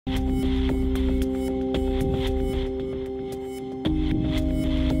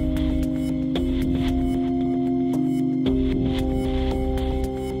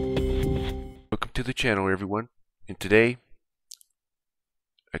channel, everyone. And today,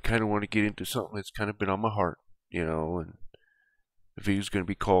 I kind of want to get into something that's kind of been on my heart, and the video is going to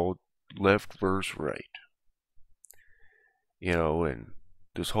be called Left versus Right. And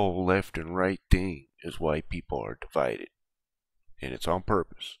this whole left and right thing is why people are divided. And it's on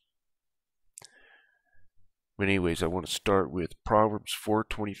purpose. But anyways, I want to start with Proverbs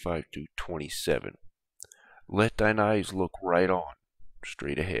 4:25 to 27. Let thine eyes look right on,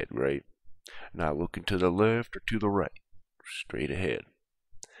 straight ahead, right? Not looking to the left or to the right, straight ahead.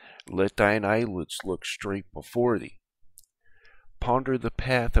 Let thine eyelids look straight before thee. Ponder the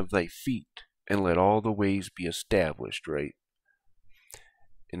path of thy feet, and let all the ways be established, right?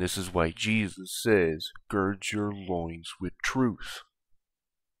 And this is why Jesus says, gird your loins with truth,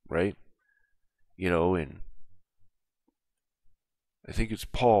 right? And I think it's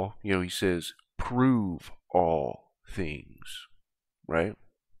Paul, he says, prove all things, right?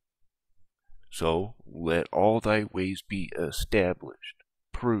 So, let all thy ways be established.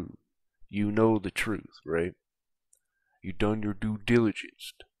 Prove. You know the truth, right? You've done your due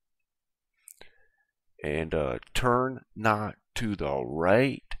diligence. And turn not to the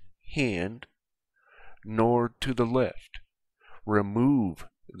right hand, nor to the left. Remove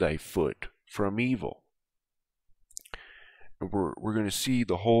thy foot from evil. And we're going to see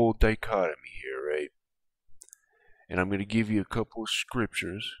the whole dichotomy here, right? And I'm going to give you a couple of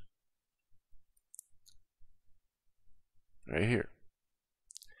scriptures right here.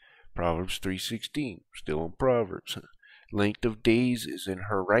 Proverbs 3:16, still in Proverbs. Length of days is in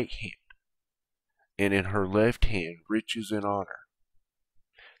her right hand, and in her left hand riches and honor.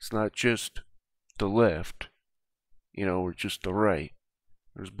 It's not just the left, or just the right.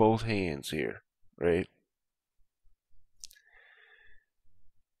 There's both hands here, right?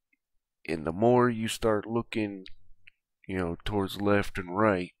 And the more you start looking, towards left and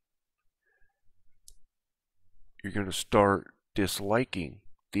right, you're going to start disliking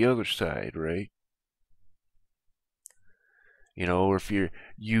the other side, right? Or if you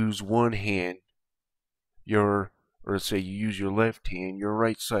use one hand, or let's say you use your left hand, your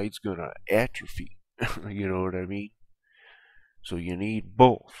right side's going to atrophy. You know what I mean? So you need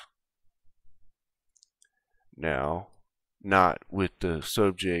both. Now, not with the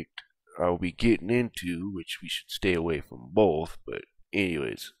subject I'll be getting into, which we should stay away from both, but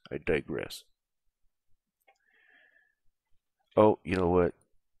anyways, I digress. Oh, you know what?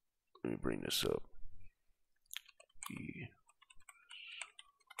 Let me bring this up.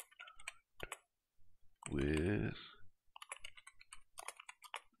 With,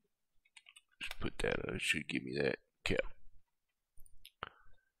 just put that, it should give me that. Okay.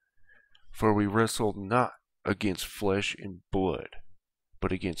 For we wrestle not against flesh and blood,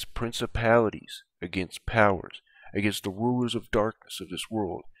 but against principalities, against powers, against the rulers of darkness of this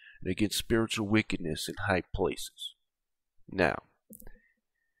world, and against spiritual wickedness in high places. Now,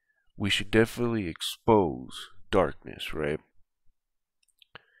 we should definitely expose darkness, right?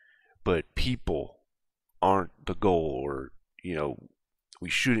 But people aren't the goal, or, we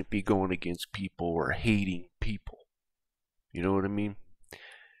shouldn't be going against people or hating people. You know what I mean?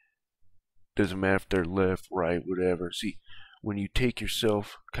 Doesn't matter if they're left, right, whatever. See, when you take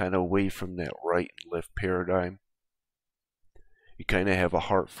yourself kind of away from that right and left paradigm, you kind of have a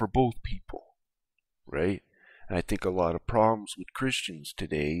heart for both people, right? And I think a lot of problems with Christians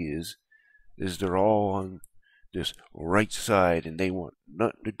today is they're all on this right side and they want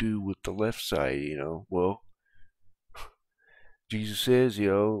nothing to do with the left side, Well, Jesus says,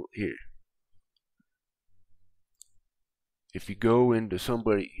 here, if you go into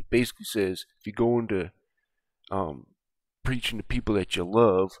somebody, he basically says, if you go into preaching to people that you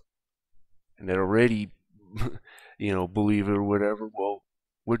love and that already, believe it or whatever, well,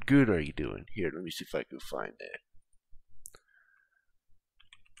 what good are you doing? Here, let me see if I can find that.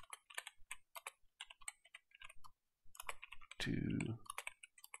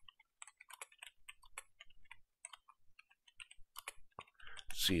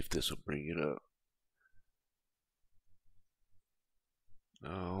 See if this will bring it up.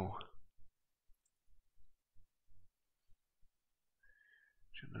 No.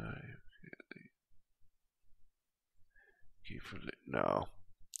 No.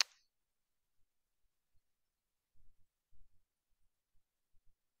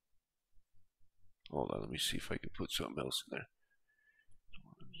 Hold on, let me see if I can put something else in there.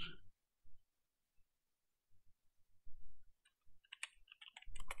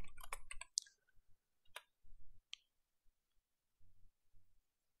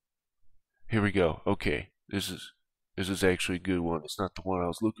 Here we go. Okay, this is actually a good one. It's not the one I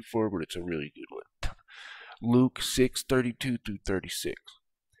was looking for, but it's a really good one. Luke 6:32 through 36.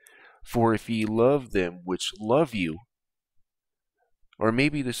 For if ye love them which love you, or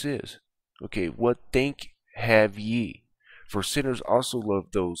maybe this is, okay, what thank have ye? For sinners also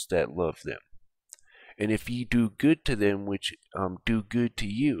love those that love them. And if ye do good to them which do good to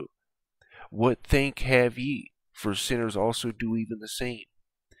you, what thank have ye? For sinners also do even the same.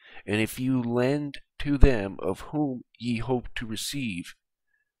 And if you lend to them of whom ye hope to receive,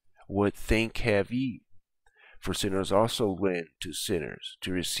 what thank have ye? For sinners also lend to sinners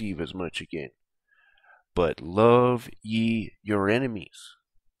to receive as much again. But love ye your enemies,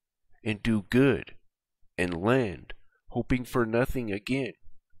 and do good, and lend, hoping for nothing again.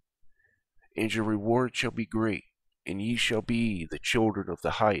 And your reward shall be great, and ye shall be the children of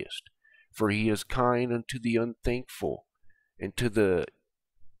the highest. For he is kind unto the unthankful, and to the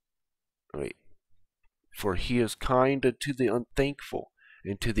wait, for he is kind unto the unthankful,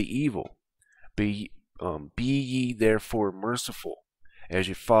 and to the evil. Be ye therefore merciful, as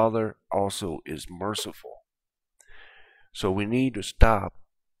your Father also is merciful. So we need to stop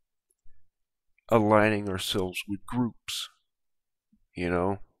aligning ourselves with groups, you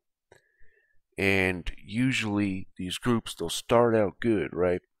know? And usually these groups, they'll start out good,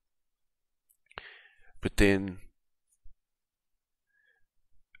 right? But then,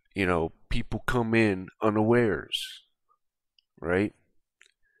 people come in unawares, right?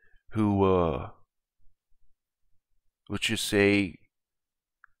 Who, let's just say,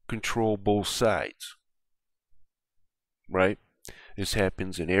 control both sides, right? This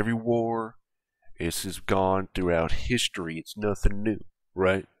happens in every war. This has gone throughout history. It's nothing new,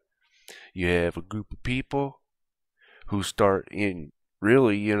 right? You have a group of people who start in,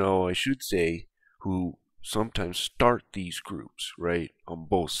 really, I should say, who sometimes start these groups, right, on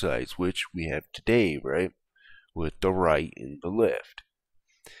both sides, which we have today, right, with the right and the left.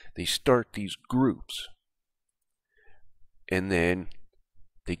 They start these groups, and then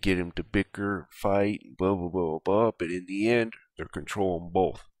they get them to bicker, fight, blah, blah, blah, blah, but in the end, they're controlling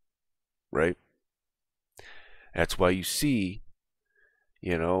both, right? That's why you see,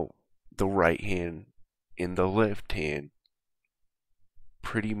 the right hand and the left hand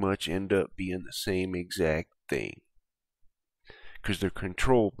pretty much end up being the same exact thing, because they're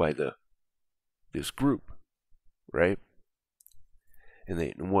controlled by this group, right?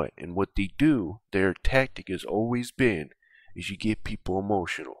 And what they do, their tactic has always been, is you get people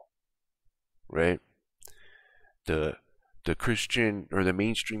emotional, right? The Christian, or the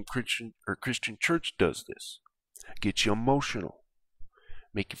mainstream Christian church does this. Get you emotional,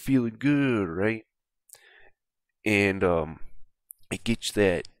 make you feeling good, right? And it gets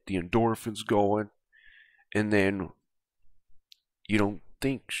the endorphins going, and then you don't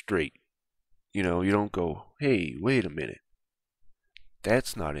think straight. You don't go, hey, wait a minute,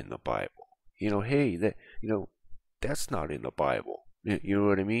 that's not in the Bible. Hey, that's not in the Bible. You know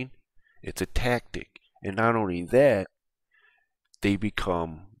what I mean? It's a tactic. And not only that, they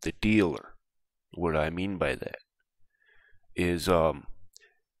become the dealer. What I mean by that is, I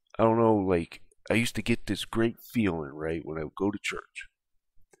don't know, like, I used to get this great feeling, right, when I would go to church.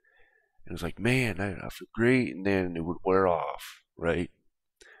 And it's like, man, I feel great, and then it would wear off, right?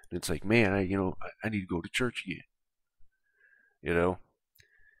 And it's like, man, I need to go to church again, you know?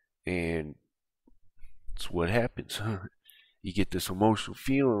 And it's what happens. You get this emotional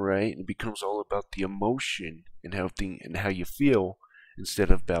feeling, right? And it becomes all about the emotion and how you feel,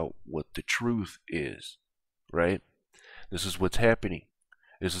 instead of about what the truth is, right? This is what's happening.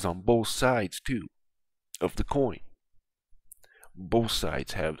 This is on both sides too of the coin. Both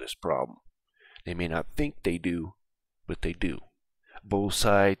sides have this problem. They may not think they do, but they do. Both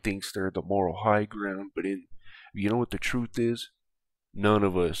sides thinks they're the moral high ground, but you know what the truth is? None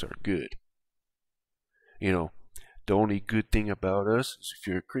of us are good. The only good thing about us is, if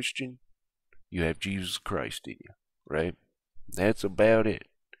you're a Christian, you have Jesus Christ in you, right? That's about it.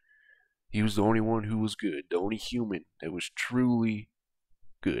 He was the only one who was good, the only human that was truly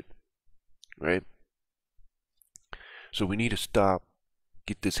good, right? So we need to stop,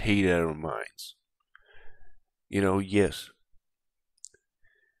 get this hate out of our minds. Yes,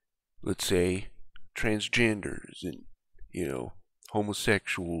 let's say transgenders and,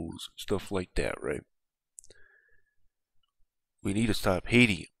 homosexuals, stuff like that, right? We need to stop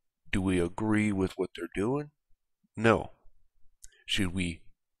hating them. Do we agree with what they're doing? No. Should we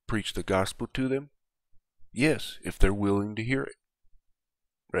preach the gospel to them? Yes, if they're willing to hear it,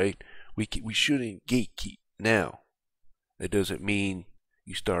 right? We shouldn't gatekeep. Now, that doesn't mean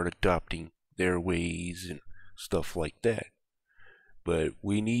you start adopting their ways and stuff like that. But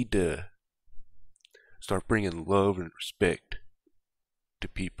we need to start bringing love and respect to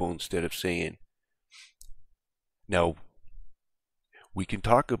people, instead of saying, now, We can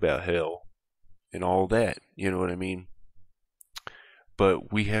talk about hell and all that, you know what I mean?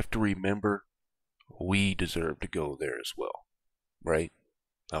 But we have to remember we deserve to go there as well, right?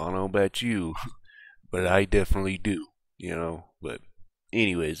 I don't know about you, but I definitely do, you know. But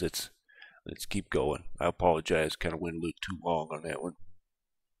anyways, let's keep going. I apologize, kind of went a little too long on that one.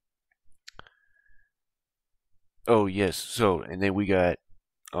 Oh yes, so and then we got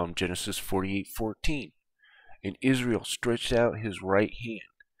Genesis 48:14. And Israel stretched out his right hand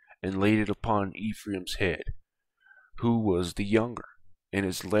and laid it upon Ephraim's head, who was the younger, and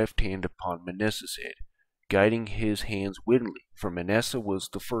his left hand upon Manasseh's head, guiding his hands wittingly, for Manasseh was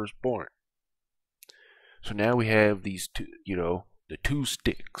the firstborn. So now we have these two, the two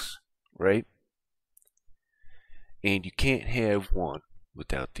sticks, right? And you can't have one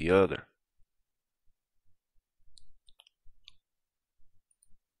without the other.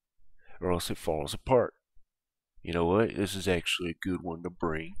 Or else it falls apart. You know what? This is actually a good one to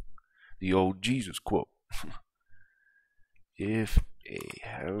bring. The old Jesus quote. If a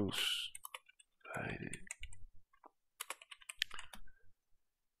house divided.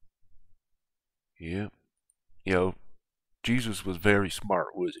 Yep. Jesus was very smart,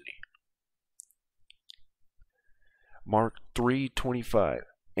 wasn't he? Mark 3:25.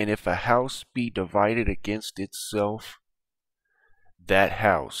 And if a house be divided against itself, that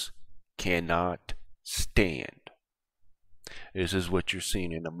house cannot stand. This is what you're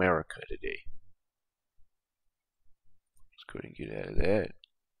seeing in America today. Let's go ahead and get out of that.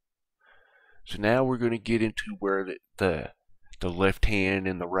 So now we're going to get into where the left hand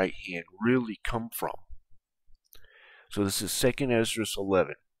and the right hand really come from. So this is 2nd Ezra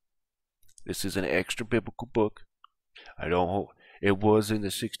 11. This is an extra biblical book. It was in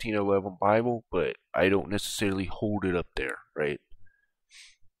the 1611 Bible, but I don't necessarily hold it up there, right?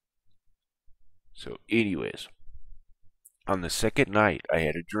 So anyways, on the second night I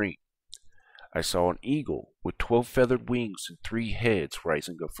had a dream. I saw an eagle with 12 feathered wings and 3 heads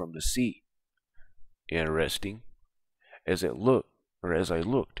rising up from the sea. Interesting. As I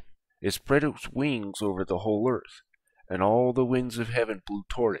looked, it spread its wings over the whole earth, and all the winds of heaven blew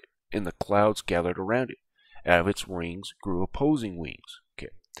toward it, and the clouds gathered around it. Out of its wings grew opposing wings.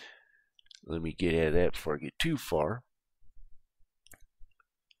 Okay, let me get out of that before I get too far.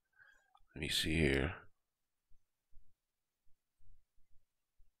 Let me see here.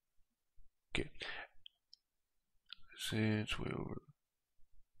 Okay, since we over.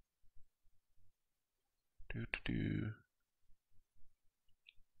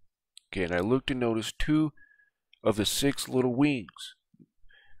 Okay, and I looked and noticed 2 of the 6 little wings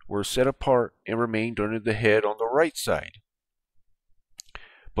were set apart and remained under the head on the right side,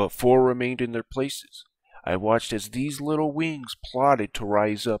 but 4 remained in their places. I watched as these little wings plotted to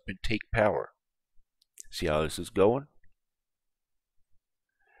rise up and take power. See how this is going?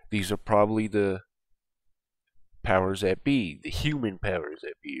 These are probably the powers that be, the human powers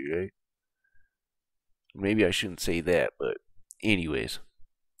that be, right? Maybe I shouldn't say that, but anyways.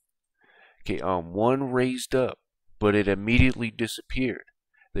 Okay, one raised up, but it immediately disappeared.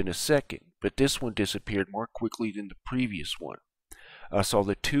 Then a second, but this one disappeared more quickly than the previous one. I saw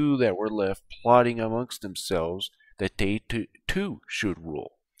the 2 that were left plotting amongst themselves that they too should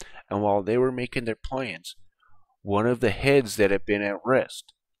rule. And while they were making their plans, one of the heads that had been at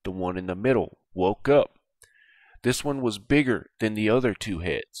rest, the one in the middle, woke up. This one was bigger than the other 2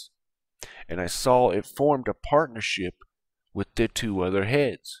 heads, and I saw it formed a partnership with the 2 other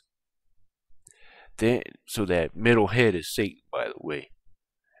heads. So that middle head is Satan, by the way.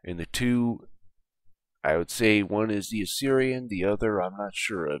 And the 2, I would say one is the Assyrian, the other I'm not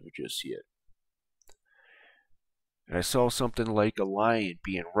sure of it just yet. And I saw something like a lion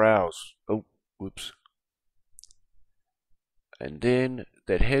being roused. Oh, whoops. And then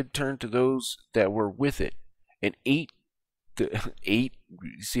that head turned to those that were with it and ate you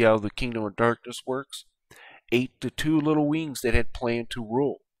see how the kingdom of darkness works? Ate the 2 little wings that had planned to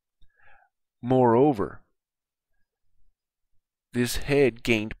rule. Moreover, this head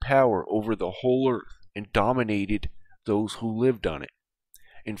gained power over the whole earth and dominated those who lived on it,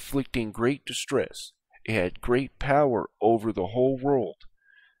 inflicting great distress. It had great power over the whole world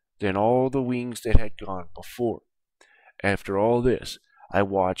than all the wings that had gone before. After all this, I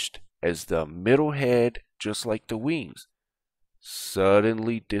watched as the middle head, just like the wings,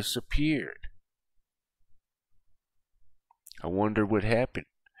 suddenly disappeared. I wonder what happened.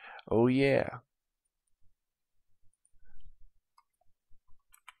 Oh yeah.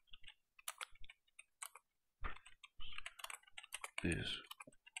 This.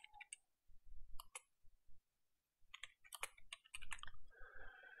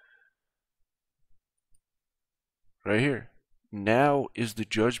 Right here. Now is the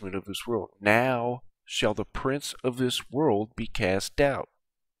judgment of this world. Now shall the prince of this world be cast out.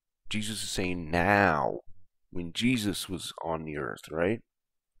 Jesus is saying now, when Jesus was on the earth, right?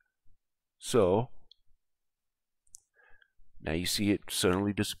 So, now you see it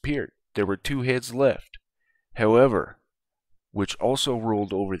suddenly disappeared. There were 2 heads left, however, which also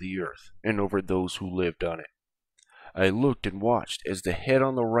ruled over the earth and over those who lived on it. I looked and watched as the head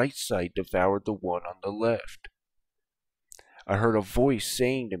on the right side devoured the one on the left. I heard a voice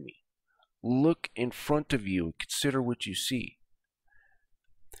saying to me, "Look in front of you and consider what you see."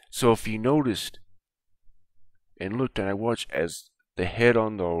 So if you noticed and looked, and I watched as the head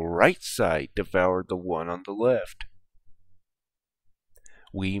on the right side devoured the one on the left.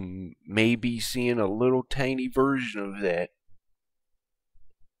 We may be seeing a little tiny version of that.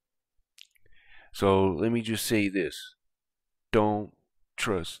 So let me just say this. Don't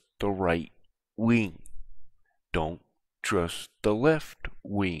trust the right wing. Don't trust the left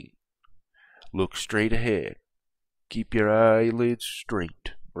wing. Look straight ahead. Keep your eyelids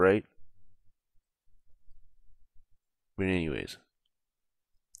straight, right? But anyways.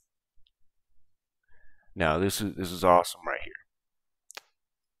 Now this is awesome right here.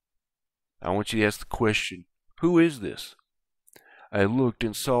 I want you to ask the question, who is this? I looked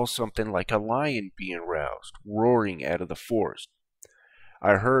and saw something like a lion being roused, roaring out of the forest.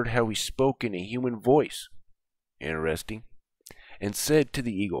 I heard how he spoke in a human voice. Interesting. And said to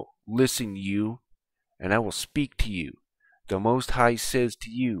the eagle, "Listen, you, and I will speak to you. The Most High says to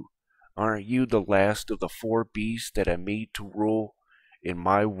you, aren't you the last of the 4 beasts that I made to rule in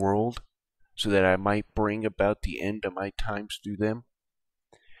my world, so that I might bring about the end of my times through them?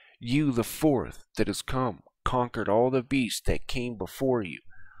 You, the 4th that has come, conquered all the beasts that came before you,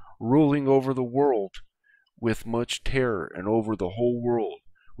 ruling over the world with much terror and over the whole world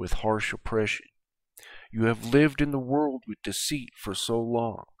with harsh oppression. You have lived in the world with deceit for so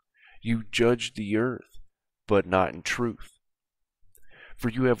long. You judged the earth, but not in truth. For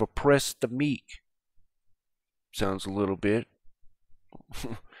you have oppressed the meek." Sounds a little bit,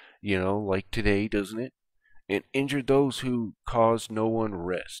 like today, doesn't it? "And injured those who caused no one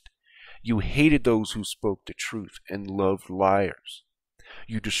rest. You hated those who spoke the truth and loved liars.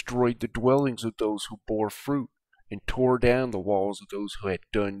 You destroyed the dwellings of those who bore fruit and tore down the walls of those who had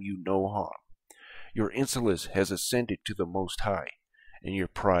done you no harm. Your insolence has ascended to the Most High, and your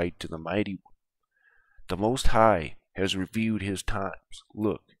pride to the Mighty One. The Most High has reviewed his times.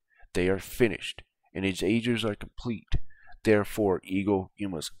 Look, they are finished, and his ages are complete. Therefore, eagle, you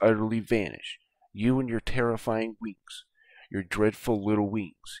must utterly vanish, you and your terrifying wings, your dreadful little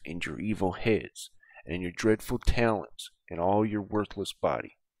wings, and your evil heads, and your dreadful talons, and all your worthless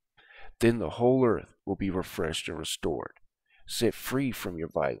body. Then the whole earth will be refreshed and restored, set free from your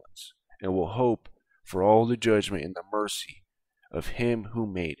violence, and will hope for all the judgment and the mercy of him who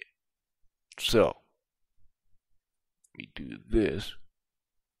made it." So, let me do this.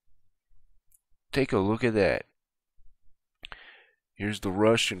 Take a look at that. Here's the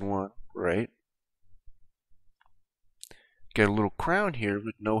Russian one, right? Got a little crown here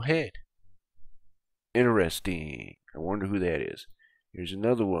with no head. Interesting. I wonder who that is. Here's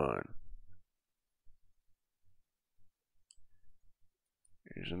another one.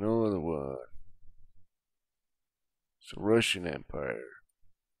 Here's another one. It's the Russian Empire.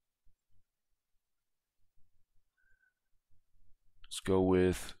 Let's go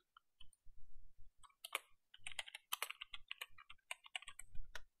with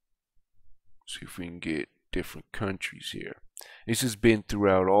see if we can get different countries here. This has been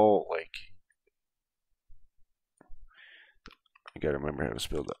throughout all, I gotta remember how to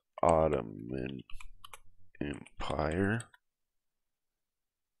spell the Ottoman Empire.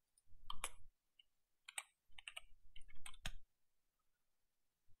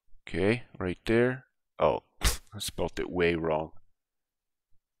 Okay, right there. Oh, I spelled it way wrong.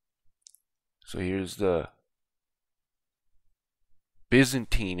 So here's the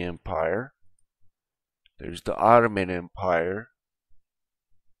Byzantine Empire. There's the Ottoman Empire.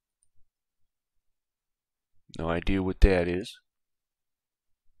 No idea what that is.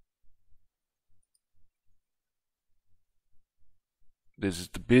 This is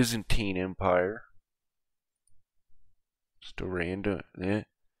the Byzantine Empire. Just a random.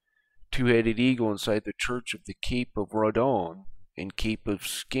 Two-headed eagle inside the church of the Cape of Rodon and Cape of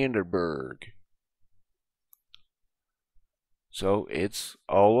Skanderberg. So it's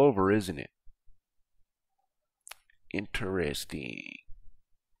all over, isn't it? Interesting.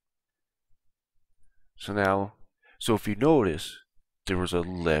 So if you notice, there was a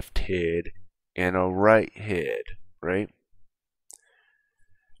left head and a right head, right?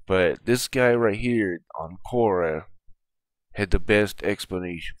 But this guy right here on Korra, had the best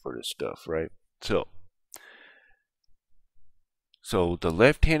explanation for this stuff, right? So the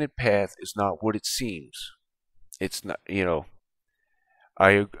left-handed path is not what it seems. It's not,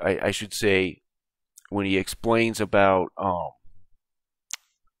 I should say, when he explains about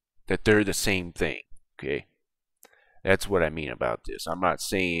that they're the same thing. Okay, that's what I mean about this. I'm not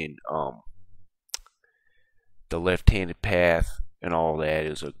saying the left-handed path and all that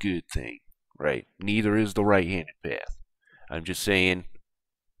is a good thing, right? Neither is the right-handed path. I'm just saying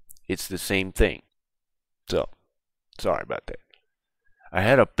it's the same thing. So, sorry about that. I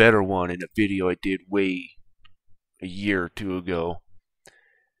had a better one in a video I did a year or two ago,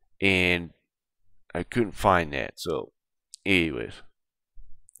 and I couldn't find that. So, anyways,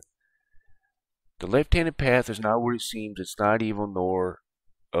 the left-handed path is not what it seems. It's not evil nor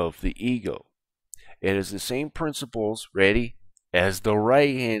of the ego. It has the same principles, ready, as the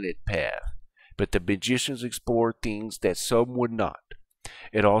right-handed path, but the magicians explore things that some would not.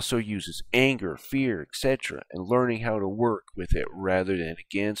 It also uses anger, fear, etc., and learning how to work with it rather than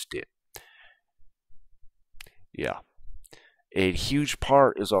against it. Yeah. A huge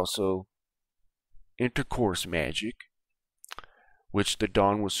part is also intercourse magic, which the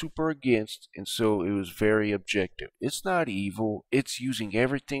Dawn was super against, and so it was very objective. It's not evil, it's using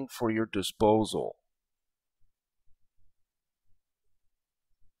everything for your disposal.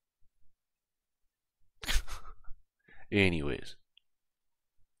 Anyways.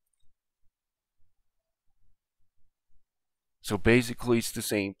 So basically it's the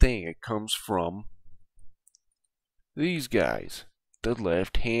same thing. It comes from these guys. The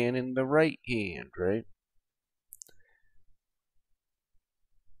left hand and the right hand, right?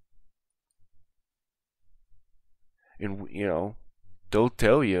 And, they'll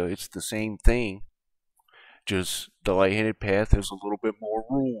tell you it's the same thing. Just the light-handed path has a little bit more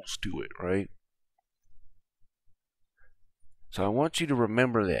rules to it, right? So I want you to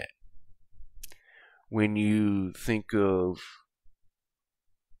remember that when you think of,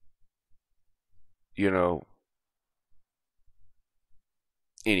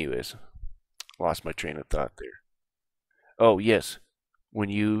 anyways, lost my train of thought there. Oh, yes, when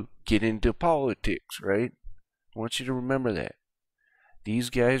you get into politics, right? I want you to remember that. These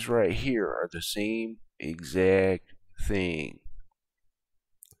guys right here are the same exact thing.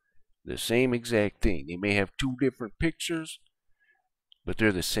 The same exact thing. They may have two different pictures, but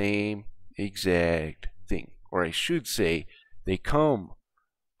they're the same exact thing. Or I should say, they come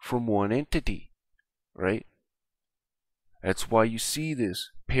from one entity, right? That's why you see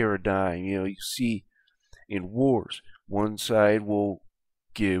this paradigm. You see in wars, one side will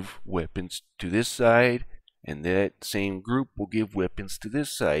give weapons to this side, and that same group will give weapons to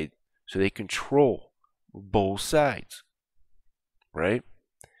this side, so they control both sides, right?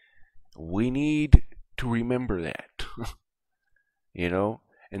 We need to remember that. And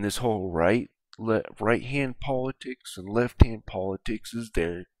this whole right hand politics and left hand politics is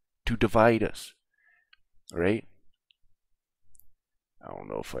there to divide us, right? I don't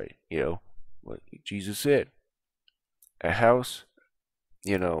know if what Jesus said. A house,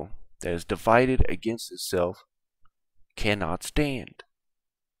 that is divided against itself cannot stand.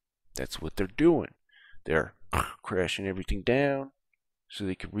 That's what they're doing. They're crashing everything down so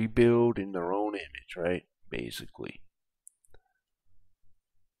they can rebuild in their own image, right? Basically.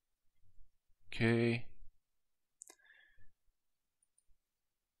 Okay.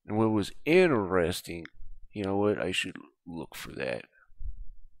 And what was interesting, you know what? I should look for that.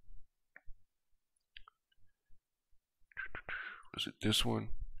 Was it this one?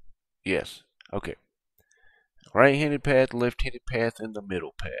 Yes. Okay. Right-handed path, left-handed path, and the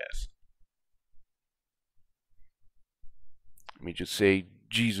middle path. Let me just say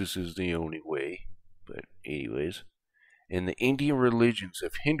Jesus is the only way. But anyways, in the Indian religions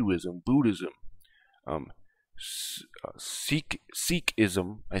of Hinduism, Buddhism,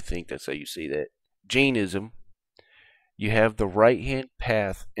 Sikhism, I think that's how you say that, Jainism, you have the right-hand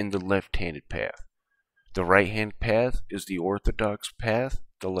path and the left-handed path. The right-hand path is the orthodox path.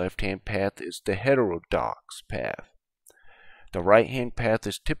 The left-hand path is the heterodox path. The right-hand path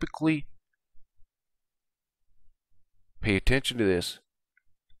is typically, pay attention to this,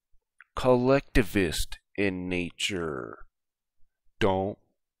 collectivist in nature. Don't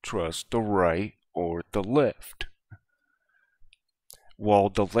trust the right or the left. While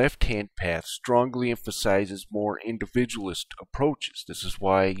the left-hand path strongly emphasizes more individualist approaches. This is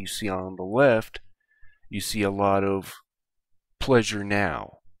why you see on the left, you see a lot of pleasure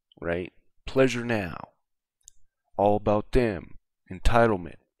now, right? Pleasure now. All about them.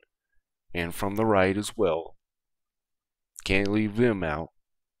 Entitlement. And from the right as well. Can't leave them out.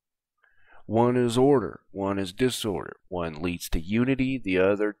 One is order, one is disorder. One leads to unity, the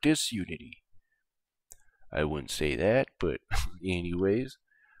other disunity. I wouldn't say that, but anyways,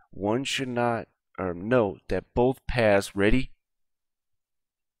 one should not note that both paths, ready?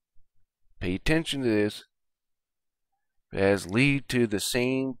 Pay attention to this, paths lead to the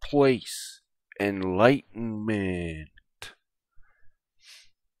same place, enlightenment.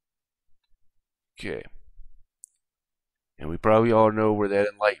 Okay. And we probably all know where that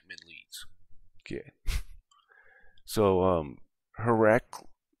enlightenment leads. Okay. So,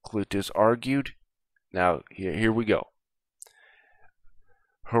 Heraclitus argued. Now, here we go.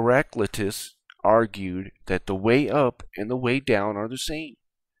 Heraclitus argued that the way up and the way down are the same.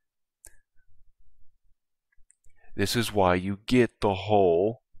 This is why you get the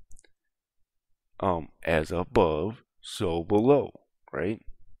whole as above, so below, right?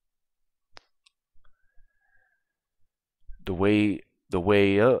 The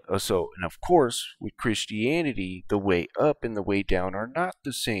way up, and of course, with Christianity, the way up and the way down are not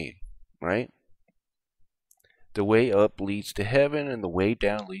the same, right? The way up leads to heaven and the way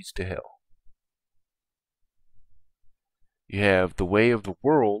down leads to hell. You have the way of the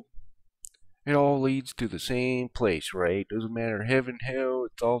world, it all leads to the same place, right? Doesn't matter heaven, hell,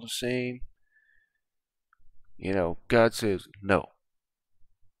 it's all the same. You know, God says no,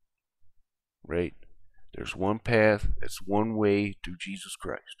 right? There's one path, it's one way to Jesus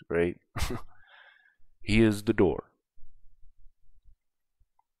Christ, right? He is the door.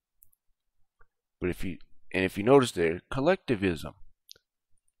 But if you notice there, collectivism.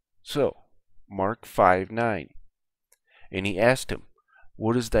 So, Mark 5:9. And he asked him,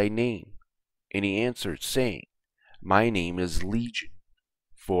 "What is thy name?" And he answered, saying, "My name is Legion,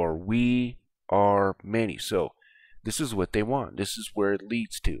 for we are many." So, this is what they want. This is where it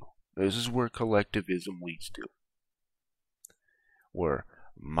leads to. This is where collectivism leads to. Where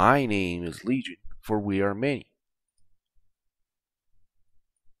my name is Legion, for we are many.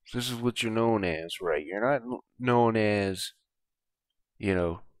 So this is what you're known as, right? You're not known as, you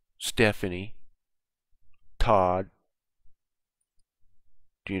know, Stephanie, Todd,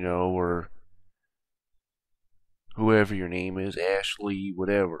 you know, or whoever your name is, Ashley,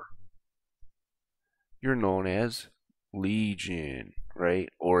 whatever. You're known as Legion, right?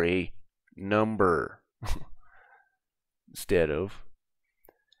 Or a number instead of.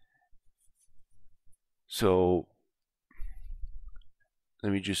 So,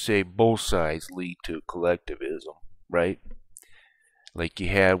 let me just say both sides lead to collectivism, right? Like you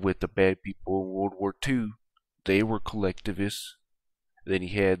had with the bad people in World War II, they were collectivists. Then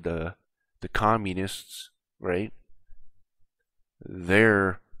you had the communists, right?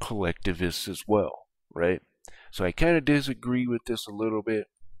 They're collectivists as well, right? So I kind of disagree with this a little bit.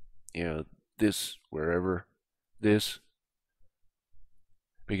 You know, this, wherever, this.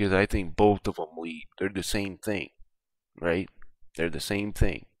 Because I think both of them lead. They're the same thing, right? They're the same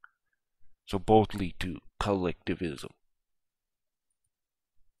thing. So both lead to collectivism.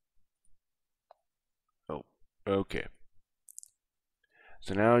 Oh, okay.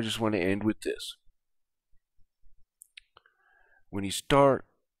 So now I just want to end with this. When you start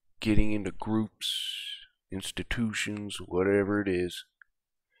getting into groups, institutions, whatever it is,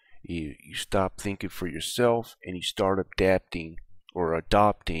 you stop thinking for yourself and you start adapting or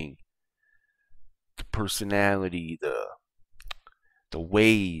adopting the personality, the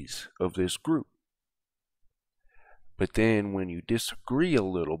ways of this group. But then when you disagree a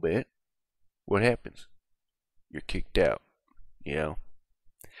little bit, what happens? You're kicked out, you know?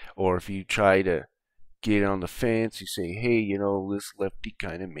 Or if you try to get on the fence, you say, hey, you know, this lefty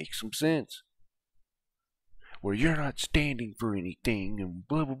kind of makes some sense. Where you're not standing for anything and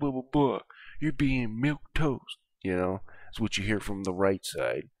blah, blah, blah, blah, blah. You're being milquetoast, you know? That's what you hear from the right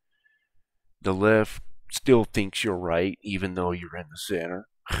side. The left still thinks you're right, even though you're in the center.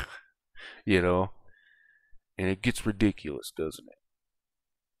 You know? And it gets ridiculous, doesn't it?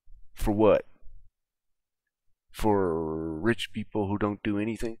 For what? For rich people who don't do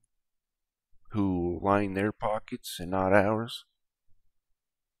anything? Who line their pockets and not ours?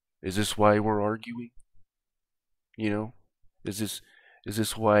 Is this why we're arguing? You know? Is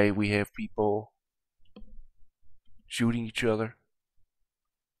this why we have people shooting each other?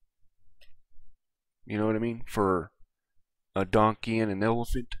 You know what I mean? For a donkey and an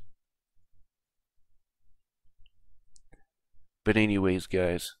elephant? But anyways,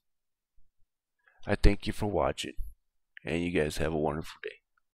 guys, I thank you for watching, and you guys have a wonderful day.